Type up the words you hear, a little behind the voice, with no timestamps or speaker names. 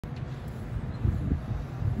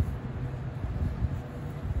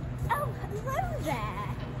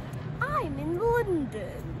time in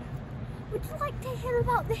London. Would you like to hear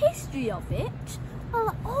about the history of it? Well,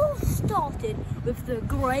 it all started with the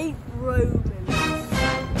Great Romans.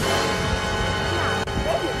 Now,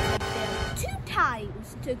 they failed 2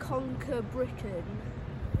 times to conquer Britain.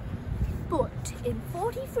 But in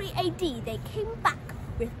 43 AD, they came back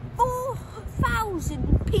with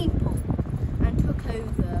 4,000 people and took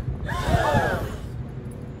over.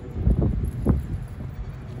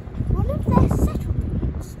 One of their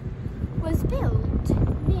settlements was built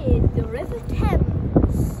near the River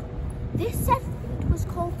Thames. This settlement was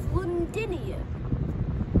called Londinium.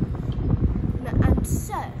 And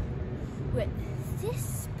so, with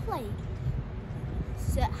this place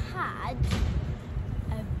had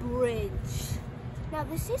a bridge. Now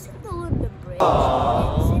this isn't the London Bridge,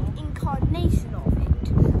 it's an incarnation of it,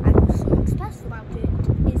 and something special about it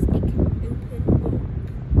is it can open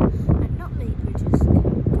up, and not many bridges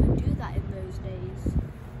could do that in those days.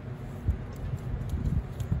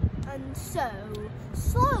 And so,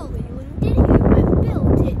 slowly Londinium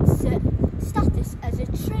built its status as a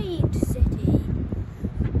trade city.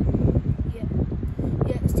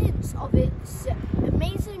 Yet since of its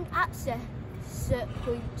amazing access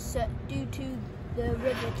points due to the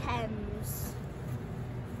River Thames,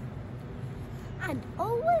 and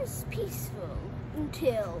always peaceful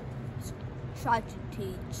until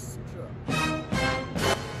tragedy struck.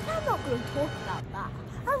 I'm not going to talk about that.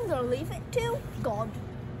 I'm going to leave it to God.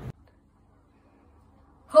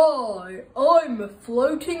 Hi, I'm a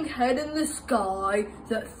floating head in the sky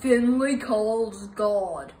that Finley calls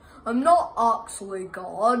God. I'm not actually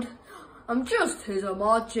God, I'm just his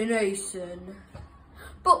imagination.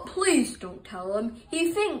 But please don't tell him,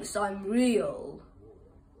 he thinks I'm real.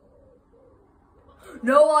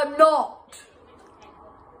 No, I'm not.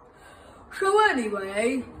 So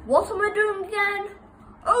anyway, what am I doing again?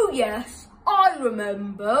 Oh yes, I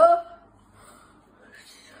remember.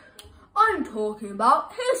 I'm talking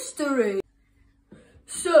about history.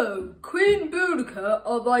 So, Queen Boudica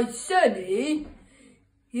of Iceni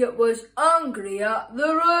was angry at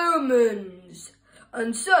the Romans,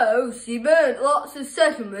 and so she burnt lots of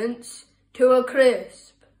settlements to a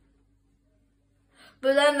crisp.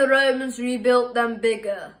 But then the Romans rebuilt them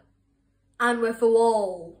bigger, and with a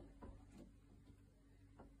wall.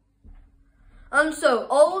 And so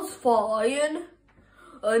all's fine,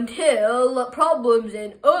 until the problems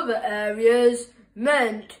in other areas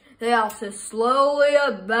meant they have to slowly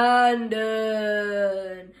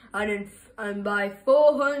abandon. And by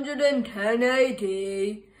 410 AD,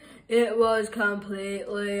 it was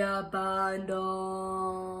completely abandoned.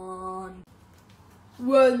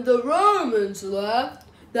 When the Romans left,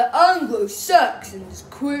 the Anglo-Saxons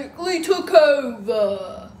quickly took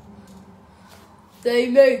over. They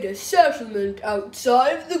made a settlement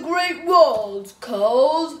outside the Great Walls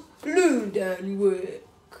called Lundenwic,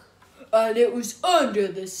 and it was under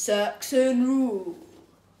the Saxon rule.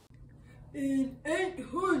 In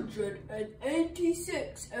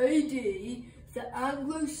 886 AD, the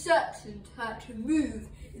Anglo-Saxons had to move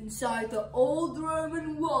inside the old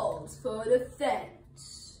Roman walls for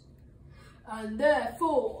defense, and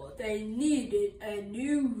therefore they needed a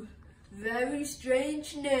new, very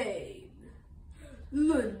strange name.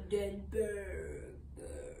 Lundenburg.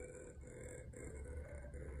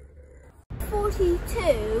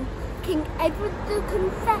 42, King Edward the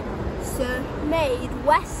Confessor made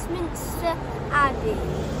Westminster Abbey.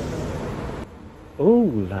 Oh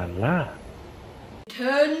la la.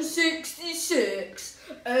 1066,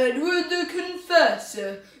 Edward the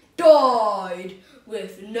Confessor died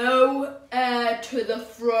with no heir to the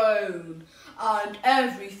throne, and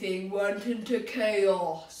everything went into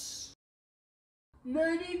chaos.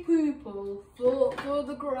 Many people fought for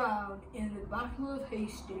the crown in the Battle of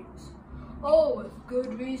Hastings, all with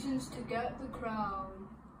good reasons to get the crown.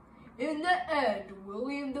 In the end,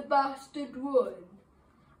 William the Bastard won,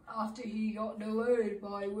 after he got delayed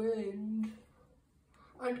by wind.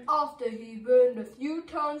 And after he burned a few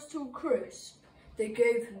towns to a crisp, they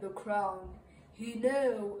gave him the crown. He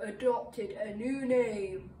now adopted a new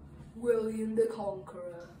name, William the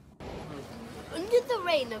Conqueror. Under the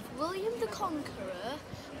reign of William the Conqueror,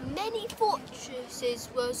 many fortresses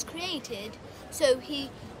was created so he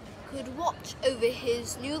could watch over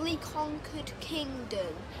his newly conquered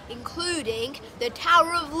kingdom, including the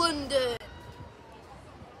Tower of London.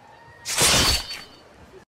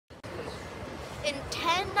 In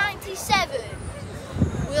 1097,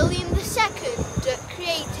 William II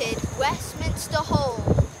created Westminster Hall,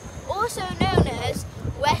 also known as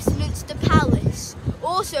Westminster Palace,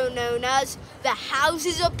 also known as the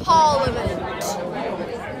Houses of Parliament.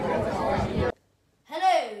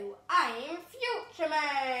 Hello, I'm Future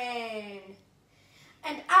Man.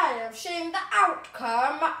 have seen the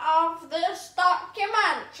outcome of this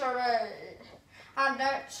documentary, and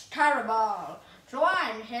it's terrible, so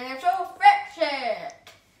I'm here to fix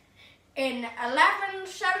it. In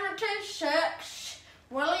 1176,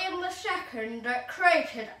 William II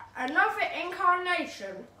created another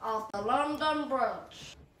incarnation of the London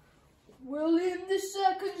Bridge. William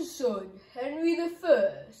II's son, Henry I,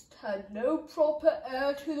 had no proper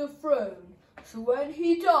heir to the throne, so when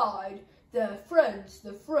he died, their friends,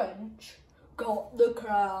 the French, got the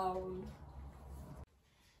crown.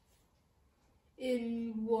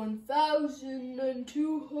 In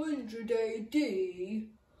 1200 AD,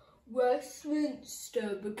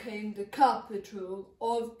 Westminster became the capital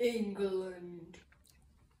of England.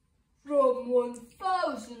 From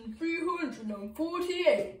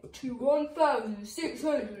 1348 to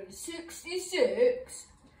 1666,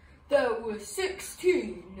 there were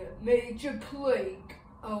 16 major plague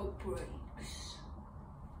outbreaks.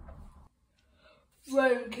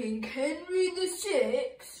 When King Henry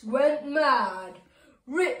VI went mad,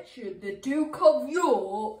 Richard, the Duke of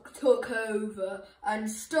York, took over and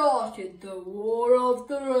started the War of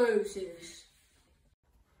the Roses.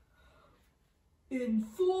 In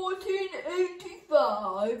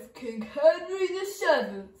 1485, King Henry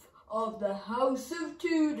VII of the House of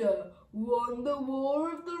Tudor won the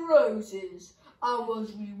War of the Roses and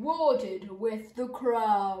was rewarded with the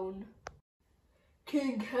crown.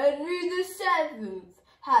 King Henry VII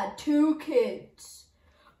had 2 kids,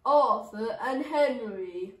 Arthur and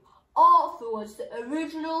Henry. Arthur was the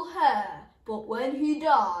original heir, but when he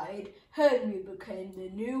died, Henry became the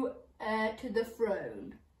new heir to the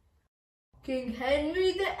throne. King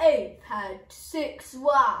Henry VIII had 6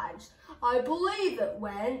 wives. I believe it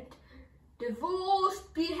went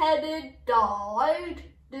divorced, beheaded, died,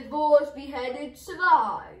 divorced, beheaded,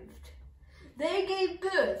 survived. They gave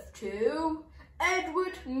birth to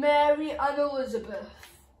Edward, Mary and Elizabeth.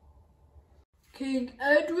 King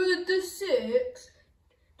Edward VI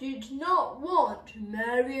did not want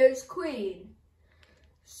Mary as queen,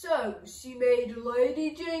 so she made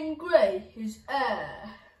Lady Jane Grey his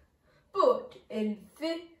heir. But in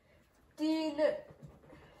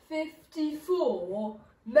 1554,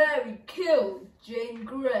 Mary killed Jane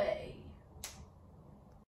Grey.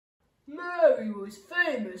 Mary was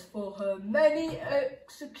famous for her many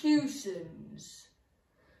executions.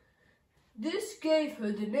 This gave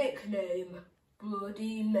her the nickname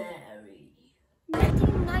Bloody Mary. In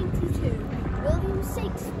 1592, William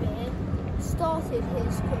Shakespeare started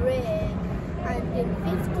his career, and in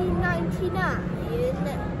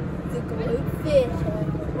 1599, the Globe Theatre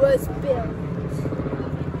was built.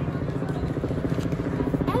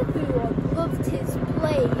 Everyone loved his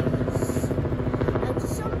plays, and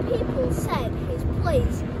some people said his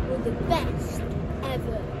plays were the best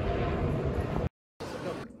ever.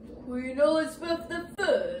 Queen Elizabeth I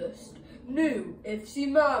knew if she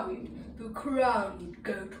married, the crown would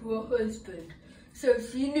go to her husband, so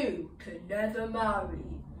she knew to never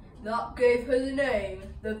marry. That gave her the name,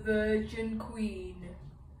 the Virgin Queen.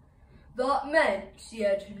 That meant she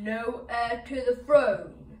had no heir to the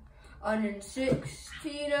throne, and in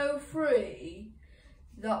 1603,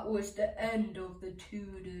 that was the end of the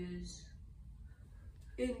Tudors.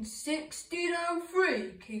 In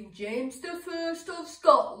 1603, King James I of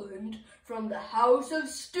Scotland, from the House of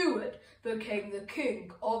Stuart, became the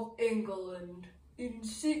King of England. In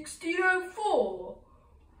 1604,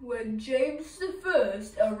 when James I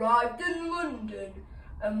arrived in London,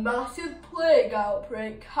 a massive plague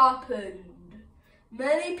outbreak happened.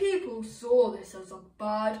 Many people saw this as a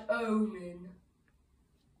bad omen.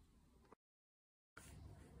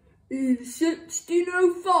 In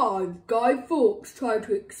 1605, Guy Fawkes tried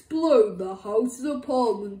to explode the Houses of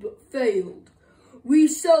Parliament but failed. We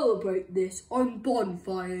celebrate this on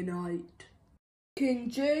Bonfire Night.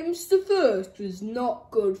 King James I was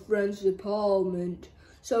not good friends with Parliament,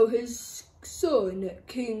 so his son,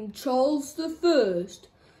 King Charles I,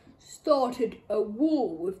 started a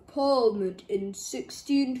war with Parliament in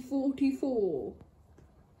 1644.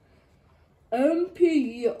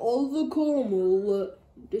 MP Oliver Cromwell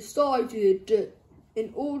decided that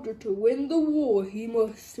in order to win the war, he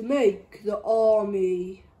must make the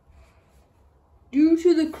army. Due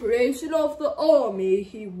to the creation of the army,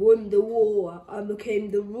 he won the war and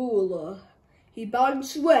became the ruler. He banned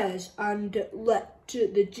swears and let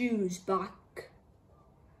the Jews back.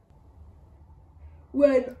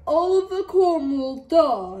 When Oliver Cromwell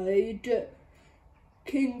died,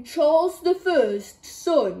 King Charles I's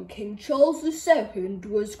son, King Charles II,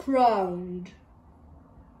 was crowned.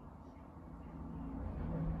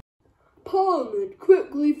 Parliament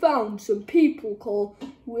quickly found some people called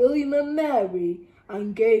William and Mary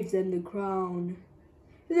and gave them the crown.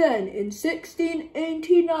 Then in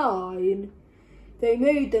 1689, they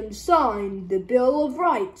made them sign the Bill of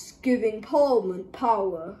Rights, giving Parliament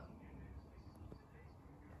power.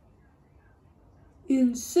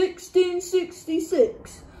 In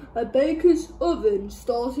 1666, a baker's oven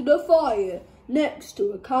started a fire next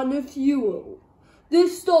to a can of fuel.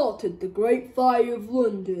 This started the Great Fire of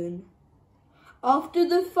London. After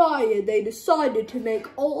the fire, they decided to make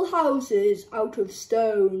all houses out of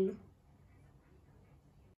stone.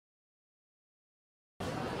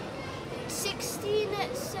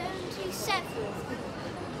 1677,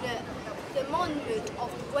 the Monument of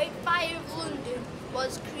the Great Fire of London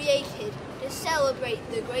was created to celebrate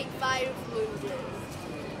the Great Fire of London.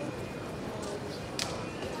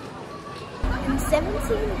 In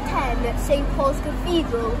 1710, St. Paul's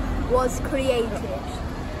Cathedral was created.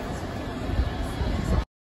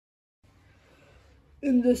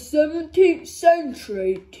 In the 17th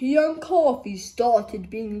century, tea and coffee started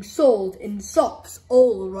being sold in shops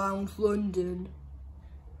all around London.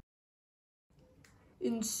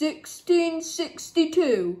 In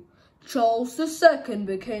 1662, Charles II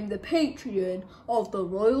became the patron of the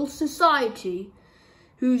Royal Society,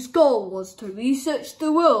 whose goal was to research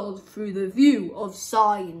the world through the view of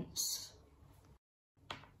science.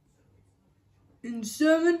 In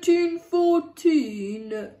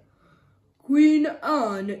 1714, Queen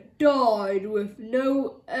Anne died with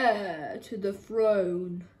no heir to the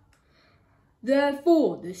throne.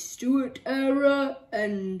 Therefore, the Stuart era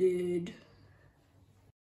ended.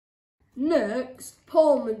 Next,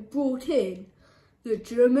 Parliament brought in the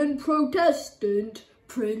German Protestant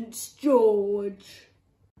Prince George.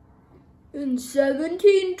 In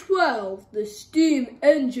 1712, the steam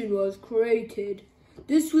engine was created.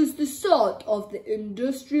 This was the start of the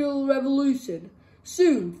Industrial Revolution.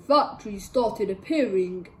 Soon, factories started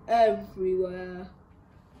appearing everywhere.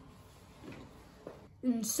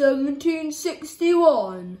 In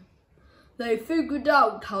 1761, they figured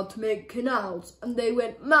out how to make canals, and they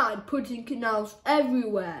went mad putting canals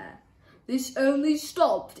everywhere. This only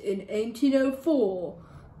stopped in 1804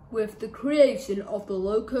 with the creation of the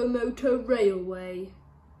locomotor railway.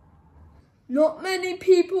 Not many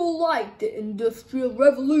people liked the Industrial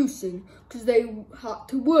Revolution because they had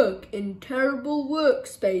to work in terrible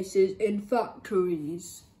workspaces in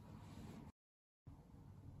factories.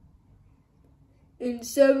 In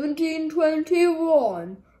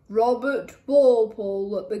 1721, Robert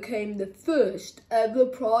Walpole became the first ever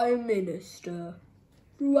Prime Minister.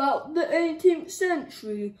 Throughout the 18th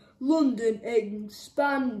century, London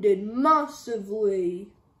expanded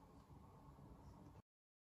massively.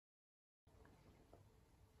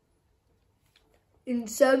 In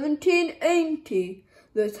 1780,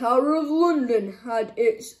 the Tower of London had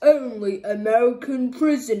its only American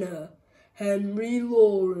prisoner, Henry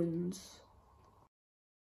Lawrence.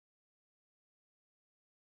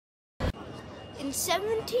 In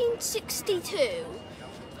 1762,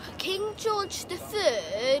 King George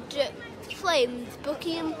III claimed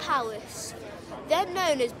Buckingham Palace, then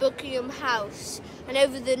known as Buckingham House, and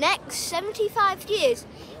over the next 75 years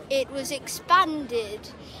it was expanded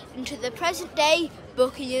into the present-day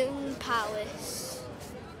Buckingham Palace.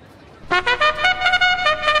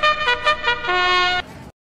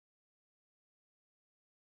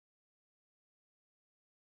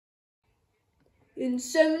 In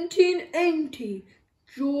 1780,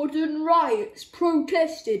 Jordan riots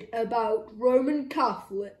protested about Roman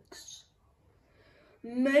Catholics.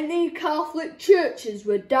 Many Catholic churches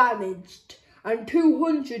were damaged and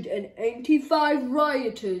 285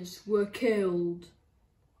 rioters were killed.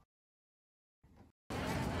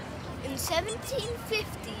 In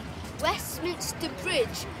 1750, Westminster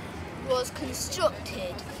Bridge was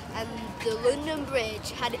constructed and the London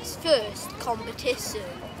Bridge had its first competition.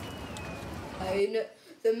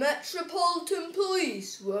 The Metropolitan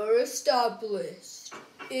Police were established.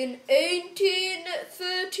 In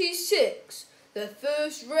 1836, the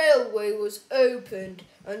first railway was opened,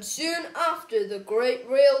 and soon after the Great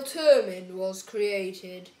Rail Terminus was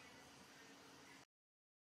created.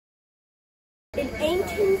 In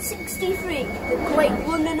 1863, the Great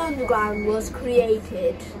London Underground was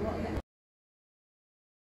created.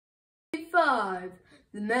 1955,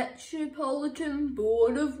 the Metropolitan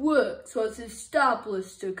Board of Works was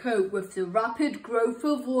established to cope with the rapid growth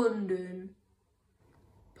of London.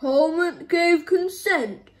 Parliament gave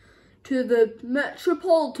consent to the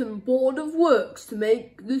Metropolitan Board of Works to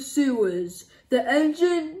make the sewers. The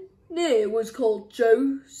engineer was called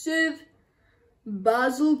Joseph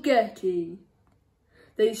Bazalgette.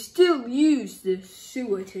 They still use this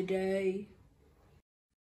sewer today.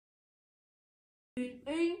 In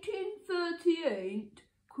 1838,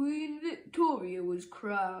 Queen Victoria was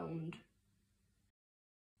crowned.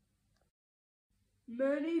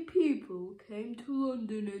 Many people came to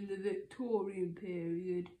London in the Victorian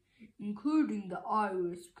period, including the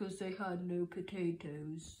Irish because they had no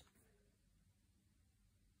potatoes.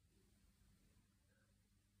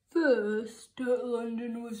 First,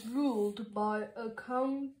 London was ruled by a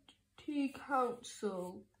county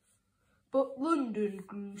council, but London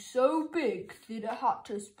grew so big that it had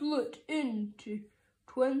to split into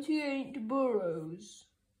 28 boroughs.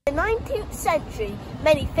 In the 19th century,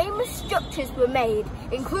 many famous structures were made,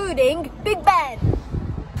 including Big Ben,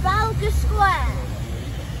 Trafalgar Square,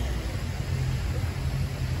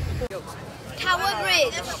 Tower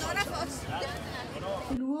Bridge.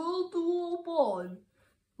 In World War I,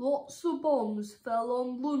 lots of bombs fell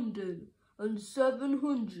on London and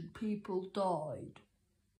 700 people died.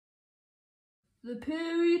 The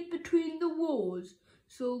period between the wars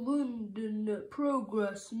saw London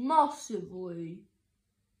progress massively.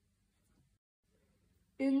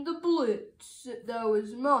 In the Blitz, there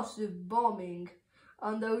was massive bombing,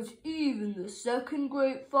 and there was even the Second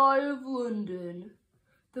Great Fire of London.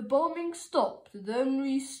 The bombing stopped, then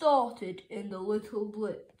restarted in the Little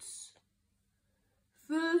Blitz.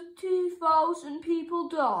 30,000 people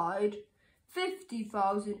died,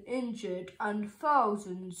 50,000 injured, and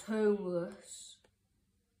thousands homeless.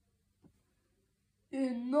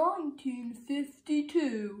 In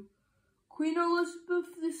 1952, Queen Elizabeth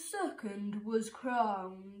II was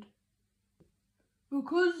crowned.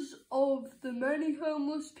 Because of the many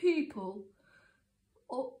homeless people,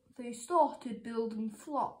 they started building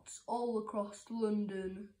flats all across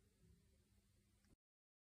London.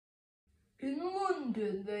 In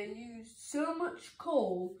London, they used so much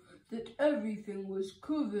coal that everything was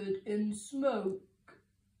covered in smoke.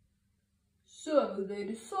 So they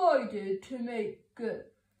decided to make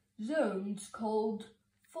zones called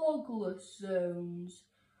fogless zones,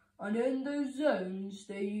 and in those zones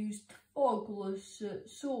they used fogless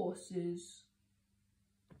sources.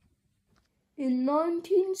 In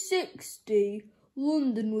 1960,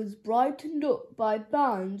 London was brightened up by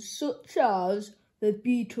bands such as the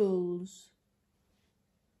Beatles.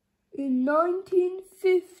 In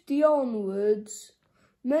 1950 onwards,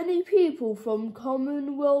 many people from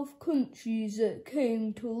Commonwealth countries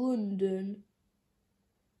came to London.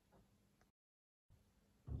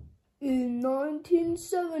 In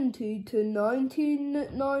 1970 to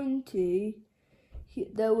 1990,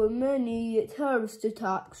 there were many terrorist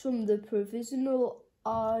attacks from the Provisional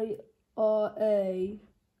IRA.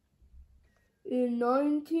 In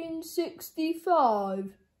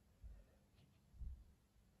 1965,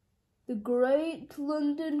 the Great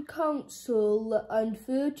London Council and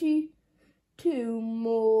 32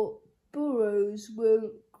 more boroughs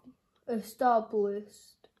were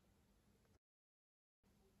established.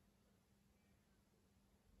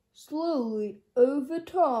 Slowly, over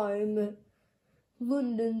time,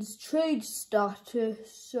 London's trade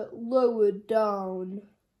status lowered down.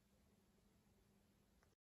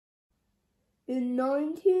 In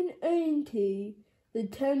 1980, the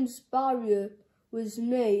Thames Barrier was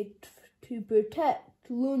made to protect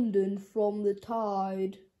London from the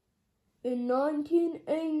tide. In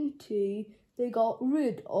 1980, they got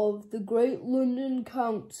rid of the Great London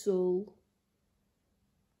Council.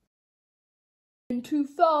 In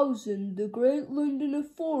 2000, the Great London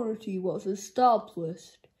Authority was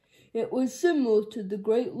established. It was similar to the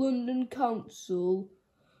Great London Council,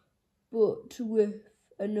 but with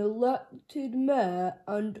an elected mayor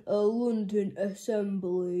and a London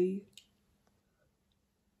Assembly.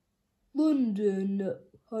 London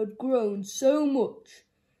had grown so much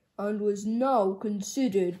and was now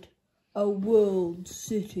considered a world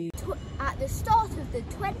city. At the start of the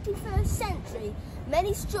 21st century,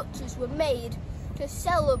 many structures were made to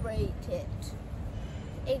celebrate it,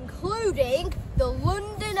 including the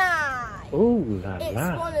London Eye. Oh la la.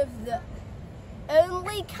 It's one of the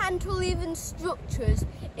only cantilever structures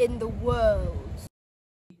in the world.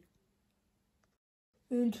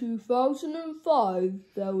 In 2005,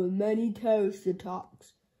 there were many terrorist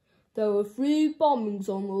attacks. There were 3 bombings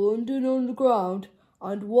on the London Underground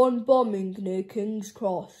and 1 bombing near King's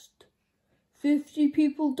Cross. 50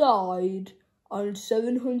 people died and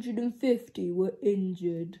 750 were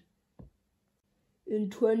injured. In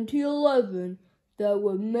 2011, there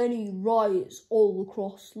were many riots all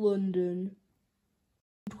across London.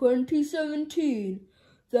 In 2017,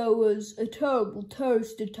 there was a terrible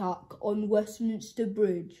terrorist attack on Westminster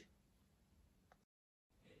Bridge.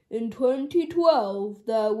 In 2012,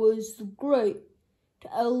 there was the Great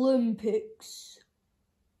Olympics,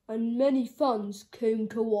 and many fans came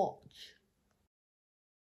to watch.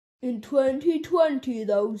 In 2020,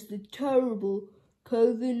 there was the terrible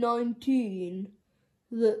COVID-19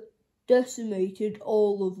 that decimated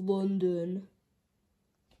all of London.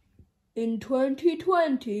 In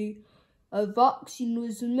 2020, a vaccine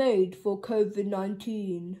was made for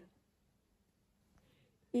COVID-19.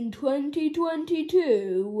 In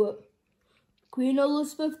 2022, Queen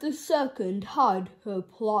Elizabeth II had her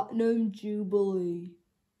Platinum Jubilee.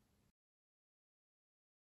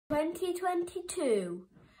 2022,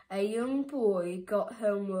 a young boy got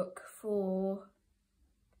homework for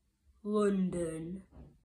London.